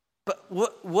 But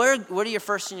where do your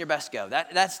first and your best go?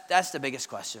 That's the biggest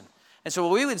question. And so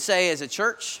what we would say as a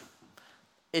church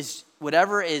is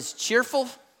whatever is cheerful,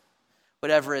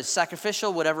 whatever is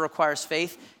sacrificial, whatever requires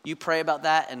faith, you pray about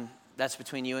that, and that's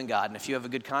between you and God. And if you have a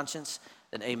good conscience,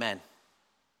 then amen.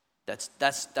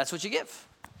 That's what you give.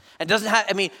 It doesn't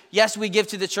have, yes, we give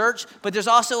to the church, but there's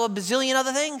also a bazillion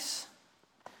other things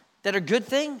that are good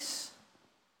things.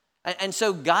 And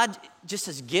so God just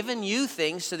has given you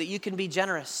things so that you can be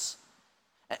generous.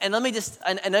 And let me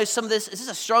I know some of this is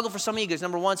a struggle for some of you because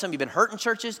number one, some of you have been hurt in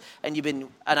churches and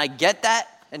I get that.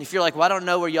 And if you're like, well, I don't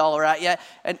know where y'all are at yet.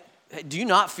 And do you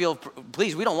not feel,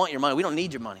 please, we don't want your money. We don't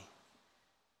need your money,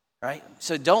 right?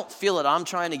 So don't feel that I'm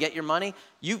trying to get your money.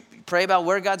 You pray about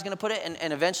where God's going to put it.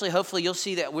 And eventually, hopefully, you'll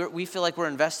see that we feel like we're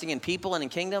investing in people and in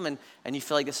kingdom. And you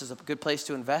feel like this is a good place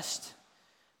to invest.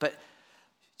 But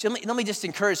let me just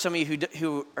encourage some of you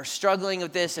who are struggling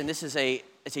with this. And this is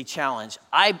it's a challenge.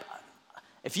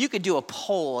 If you could do a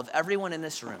poll of everyone in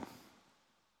this room,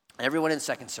 everyone in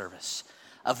second service,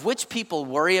 of which people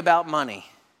worry about money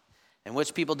and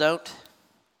which people don't,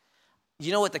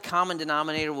 you know what the common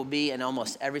denominator will be in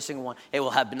almost every single one? It will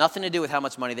have nothing to do with how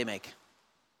much money they make.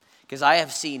 Because I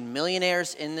have seen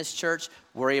millionaires in this church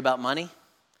worry about money,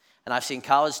 and I've seen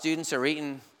college students who are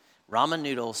eating ramen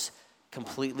noodles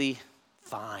completely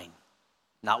fine,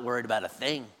 not worried about a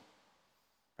thing,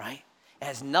 right? It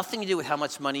has nothing to do with how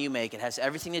much money you make. It has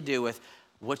everything to do with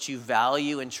what you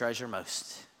value and treasure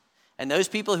most. And those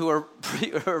people who are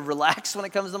relaxed when it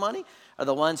comes to money are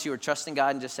the ones who are trusting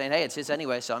God and just saying, hey, it's his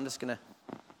anyway, so I'm just going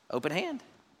to open hand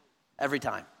every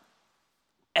time,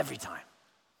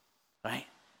 right?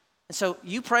 And so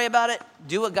you pray about it,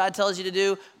 do what God tells you to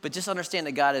do, but just understand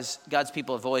that God's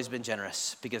people have always been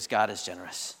generous because God is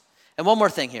generous. And one more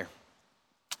thing here.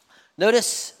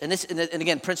 Notice, and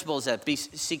again, principle is that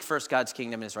seek first God's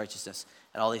kingdom and his righteousness,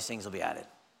 and all these things will be added.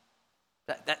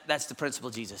 That's the principle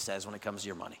Jesus says when it comes to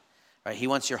your money. Right? He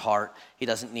wants your heart. He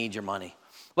doesn't need your money.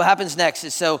 What happens next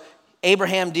is so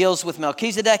Abraham deals with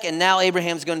Melchizedek, and now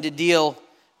Abraham's going to deal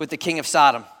with the king of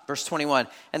Sodom. Verse 21.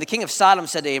 And the king of Sodom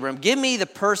said to Abram, give me the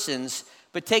persons,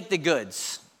 but take the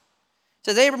goods.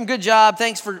 Says, Abram, good job.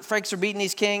 Thanks for beating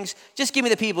these kings. Just give me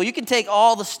the people. You can take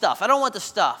all the stuff. I don't want the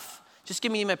stuff. Just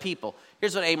give me my people.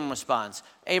 Here's what Abram responds.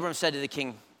 Abram said to the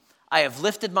king, I have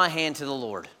lifted my hand to the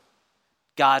Lord,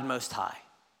 God Most High.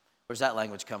 Where's that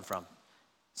language come from?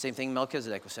 Same thing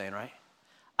Melchizedek was saying, right?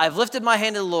 I've lifted my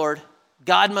hand to the Lord,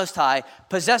 God Most High,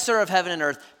 possessor of heaven and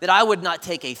earth, that I would not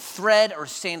take a thread or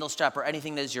sandal strap or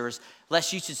anything that is yours,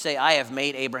 lest you should say, I have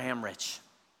made Abraham rich.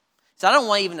 So I don't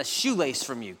want even a shoelace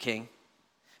from you, king.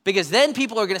 Because then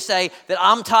people are going to say that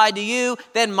I'm tied to you,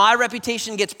 then my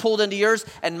reputation gets pulled into yours,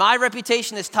 and my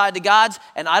reputation is tied to God's,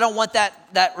 and I don't want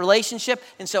that relationship,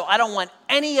 and so I don't want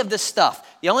any of this stuff.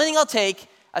 The only thing I'll take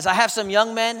is I have some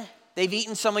young men, they've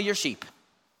eaten some of your sheep,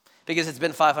 because it's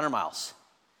been 500 miles.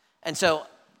 And so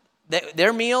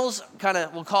their meals,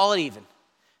 we'll call it even.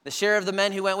 The share of the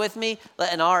men who went with me,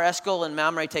 let Anar, Eshcol, and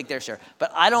Mamre take their share.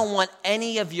 But I don't want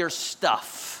any of your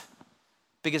stuff,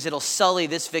 because it'll sully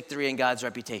this victory in God's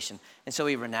reputation. And so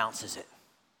he renounces it.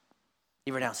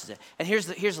 And here's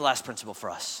the last principle for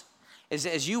us. Is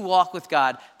as you walk with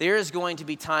God, there is going to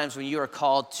be times when you are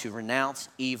called to renounce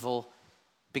evil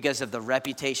because of the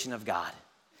reputation of God.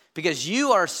 Because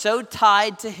you are so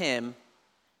tied to him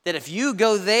that if you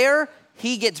go there,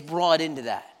 he gets brought into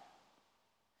that.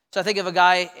 So I think of a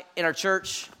guy in our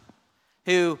church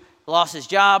who lost his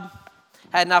job,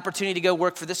 had an opportunity to go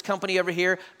work for this company over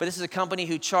here, but this is a company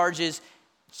who charges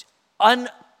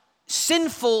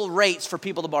sinful rates for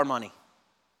people to borrow money.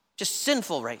 Just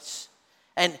sinful rates.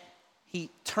 And he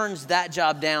turns that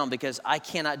job down because I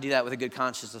cannot do that with a good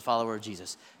conscience as a follower of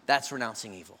Jesus. That's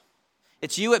renouncing evil.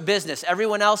 It's you at business.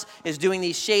 Everyone else is doing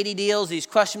these shady deals, these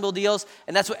questionable deals,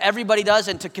 and that's what everybody does.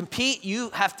 And to compete, you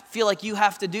have to feel like you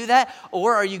have to do that,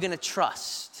 or are you going to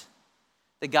trust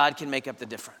that God can make up the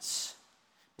difference?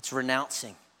 It's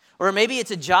renouncing. Or maybe it's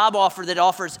a job offer that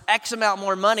offers X amount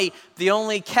more money. The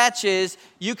only catch is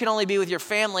you can only be with your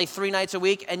family 3 nights a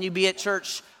week and you be at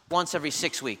church once every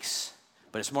 6 weeks.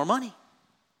 But it's more money.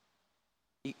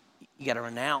 You got to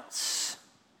renounce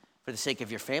for the sake of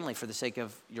your family, for the sake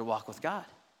of your walk with God.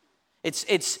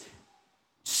 It's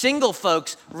single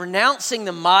folks renouncing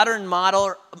the modern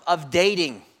model of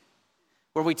dating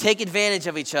where we take advantage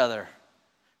of each other,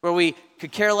 where we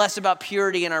could care less about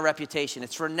purity and our reputation.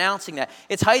 It's renouncing that.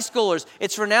 It's high schoolers.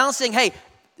 It's renouncing, hey,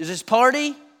 there's this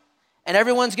party, and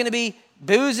everyone's going to be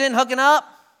boozing, hooking up,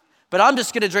 but I'm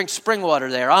just going to drink spring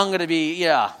water there. I'm going to be,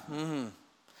 I'm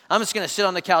just going to sit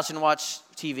on the couch and watch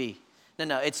TV.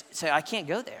 No, it's say, I can't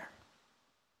go there.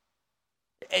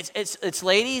 It's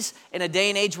ladies in a day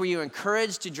and age where you're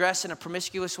encouraged to dress in a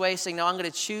promiscuous way, saying, no, I'm going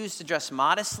to choose to dress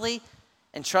modestly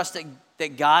and trust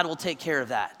that God will take care of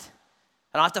that.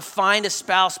 I don't have to find a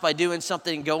spouse by doing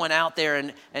something, going out there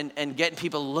and getting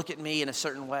people to look at me in a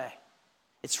certain way.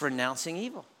 It's renouncing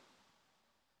evil,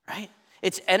 right?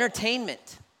 It's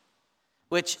entertainment,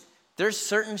 which there's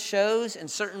certain shows and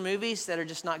certain movies that are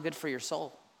just not good for your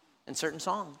soul, and certain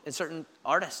songs and certain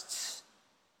artists.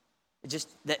 It just,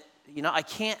 I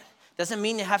can't, doesn't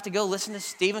mean you have to go listen to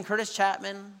Stephen Curtis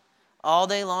Chapman all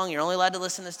day long. You're only allowed to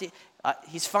listen to Steve.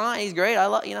 He's fine, he's great. I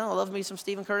love me some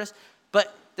Stephen Curtis.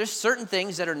 But there's certain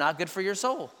things that are not good for your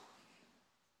soul.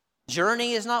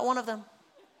 Journey is not one of them.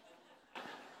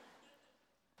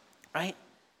 Right?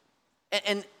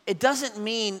 And it doesn't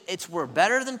mean we're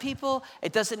better than people.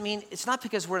 It doesn't mean, it's not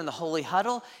because we're in the holy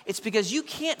huddle. It's because you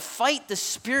can't fight the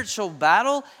spiritual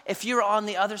battle if you're on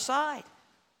the other side.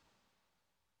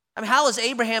 I mean, how is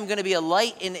Abraham going to be a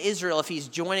light in Israel if he's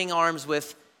joining arms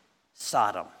with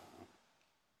Sodom?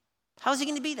 How is he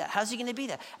going to be that? How's he going to be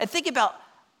that? And think about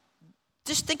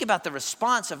the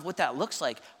response of what that looks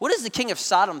like. What is the king of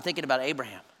Sodom thinking about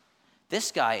Abraham?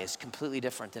 This guy is completely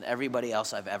different than everybody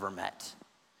else I've ever met.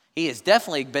 He is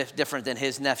definitely different than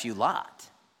his nephew Lot.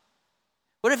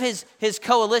 What if his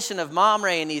coalition of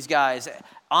Mamre and these guys,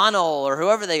 Anol or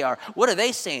whoever they are, what are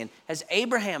they saying? Has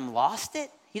Abraham lost it?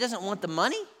 He doesn't want the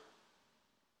money?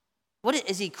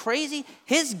 Is he crazy?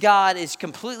 His God is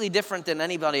completely different than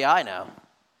anybody I know.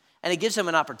 And it gives him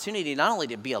an opportunity not only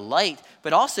to be a light,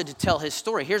 but also to tell his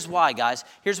story. Here's why, guys.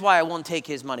 Here's why I won't take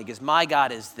his money, because my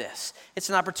God is this. It's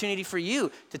an opportunity for you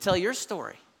to tell your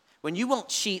story. When you won't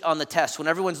cheat on the test, when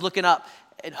everyone's looking up,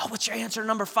 and what's your answer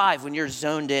number 5? When you're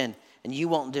zoned in and you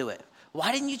won't do it.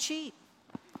 Why didn't you cheat?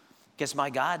 Because my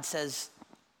God says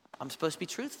I'm supposed to be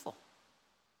truthful,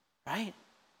 right?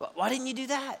 Why didn't you do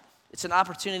that? It's an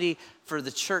opportunity for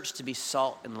the church to be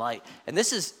salt and light. And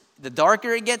this is, the darker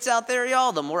it gets out there,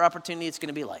 y'all, the more opportunity it's going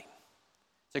to be light.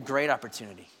 It's a great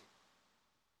opportunity.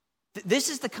 This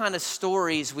is the kind of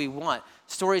stories we want.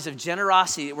 Stories of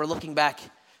generosity that we're looking back.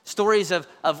 Stories of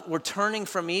we're turning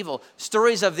from evil.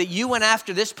 Stories of that you went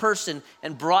after this person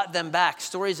and brought them back.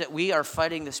 Stories that we are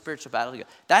fighting the spiritual battle together.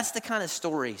 That's the kind of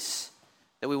stories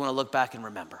that we want to look back and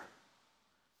remember.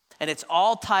 And it's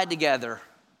all tied together,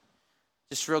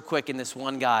 just real quick, in this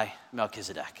one guy,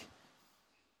 Melchizedek.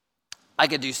 I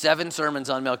could do 7 sermons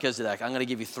on Melchizedek. I'm going to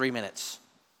give you 3 minutes.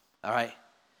 All right?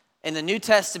 In the New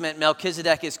Testament,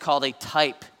 Melchizedek is called a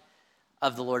type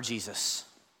of the Lord Jesus.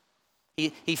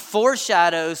 He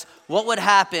foreshadows what would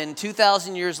happen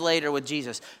 2,000 years later with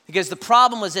Jesus. Because the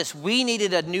problem was this: we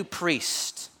needed a new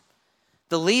priest.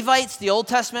 The Levites, the Old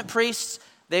Testament priests,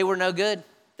 they were no good.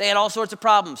 They had all sorts of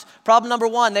problems. Problem number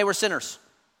 1, they were sinners.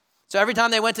 So every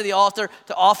time they went to the altar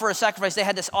to offer a sacrifice, they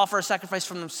had to offer a sacrifice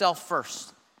from themselves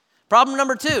first. Problem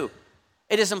number 2,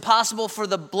 it is impossible for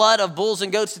the blood of bulls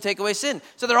and goats to take away sin.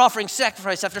 So they're offering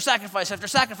sacrifice after sacrifice after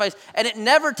sacrifice, and it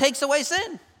never takes away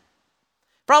sin.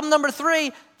 Problem number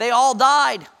 3, they all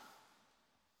died.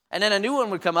 And then a new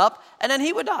one would come up, and then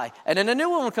he would die. And then a new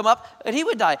one would come up, and he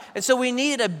would die. And so we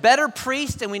needed a better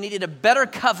priest, and we needed a better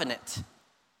covenant.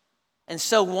 And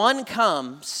so one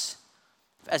comes,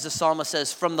 as the psalmist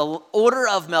says, from the order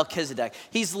of Melchizedek.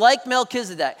 He's like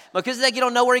Melchizedek. Melchizedek, you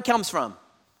don't know where he comes from.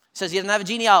 He says he doesn't have a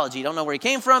genealogy. You don't know where he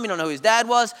came from. You don't know who his dad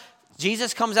was.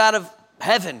 Jesus comes out of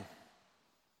heaven,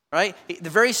 right?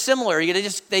 They're very similar.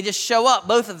 They just show up,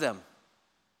 both of them,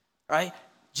 right?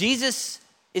 Jesus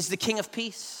is the King of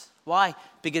peace. Why?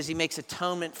 Because he makes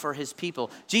atonement for his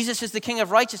people. Jesus is the King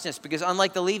of righteousness because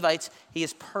unlike the Levites, he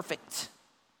is perfect.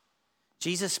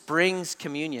 Jesus brings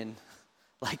communion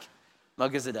like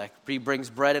Melchizedek. He brings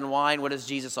bread and wine. What does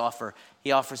Jesus offer?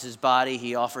 He offers his body.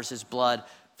 He offers his blood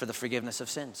for the forgiveness of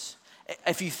sins.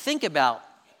 If you think about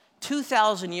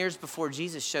 2,000 years before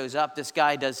Jesus shows up, this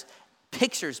guy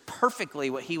pictures perfectly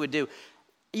what he would do.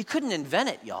 You couldn't invent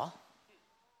it, y'all.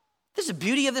 This is the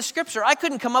beauty of the scripture. I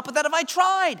couldn't come up with that if I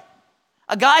tried.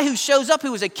 A guy who shows up,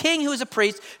 who is a king, who is a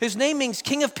priest, whose name means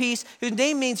King of Peace, whose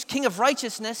name means King of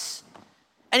Righteousness,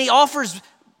 and he offers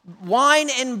wine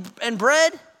and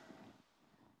bread.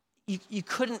 You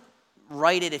couldn't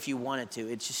write it if you wanted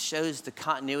to. It just shows the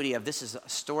continuity of this is a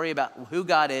story about who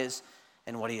God is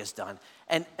and what he has done.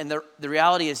 And the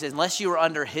reality is, unless you are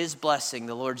under his blessing,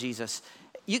 the Lord Jesus,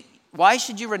 why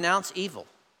should you renounce evil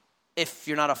if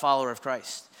you're not a follower of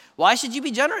Christ? Why should you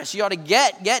be generous? You ought to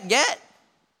get.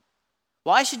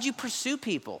 Why should you pursue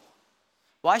people?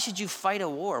 Why should you fight a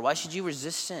war? Why should you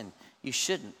resist sin? You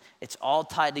shouldn't. It's all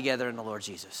tied together in the Lord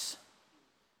Jesus.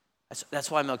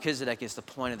 That's why Melchizedek is the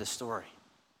point of the story.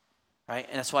 right?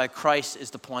 And that's why Christ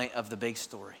is the point of the big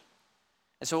story.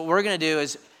 And so what we're going to do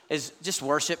is just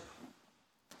worship.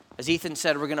 As Ethan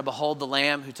said, we're going to behold the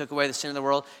Lamb who took away the sin of the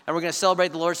world, and we're going to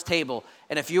celebrate the Lord's table.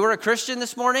 And if you are a Christian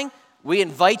this morning, we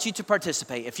invite you to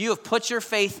participate. If you have put your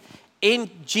faith in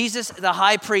Jesus, the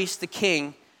high priest, the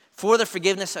king, for the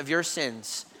forgiveness of your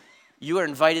sins, you are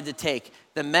invited to take.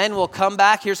 The men will come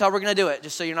back. Here's how we're going to do it,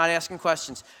 just so you're not asking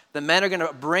questions. The men are going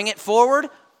to bring it forward,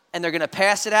 and they're going to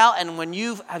pass it out. And when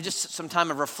you have just some time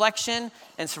of reflection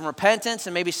and some repentance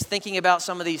and maybe thinking about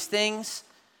some of these things,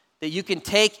 that you can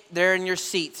take there in your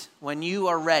seat when you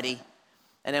are ready,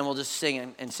 and then we'll just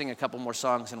sing and sing a couple more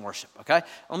songs and worship, okay?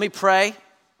 Let me pray,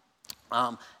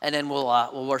 and then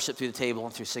we'll worship through the table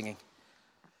and through singing.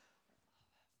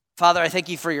 Father, I thank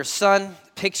you for your Son,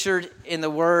 pictured in the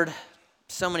Word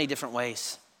so many different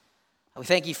ways. We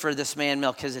thank you for this man,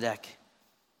 Melchizedek,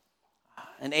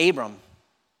 and Abram.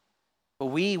 But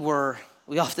we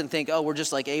often think, oh, we're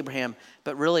just like Abraham,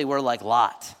 but really we're like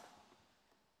Lot.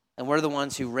 And we're the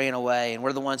ones who ran away, and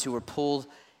we're the ones who were pulled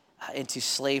into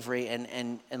slavery.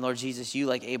 And Lord Jesus, you,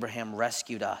 like Abraham,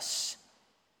 rescued us.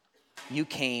 You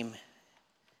came.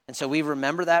 And so we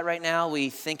remember that right now.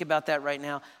 We think about that right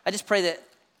now. I just pray that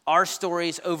our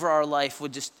stories over our life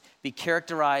would just be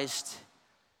characterized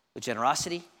with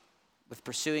generosity, with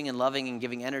pursuing and loving and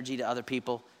giving energy to other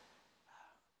people,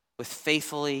 with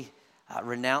faithfully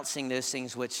renouncing those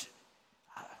things which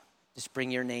just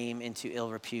bring your name into ill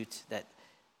repute, that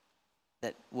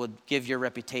would give your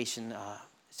reputation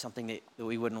something that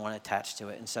we wouldn't want to attach to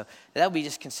it. And so that would be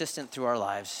just consistent through our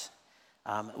lives.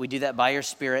 We do that by your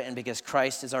Spirit and because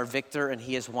Christ is our victor and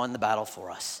he has won the battle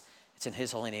for us. It's in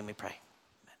his holy name we pray.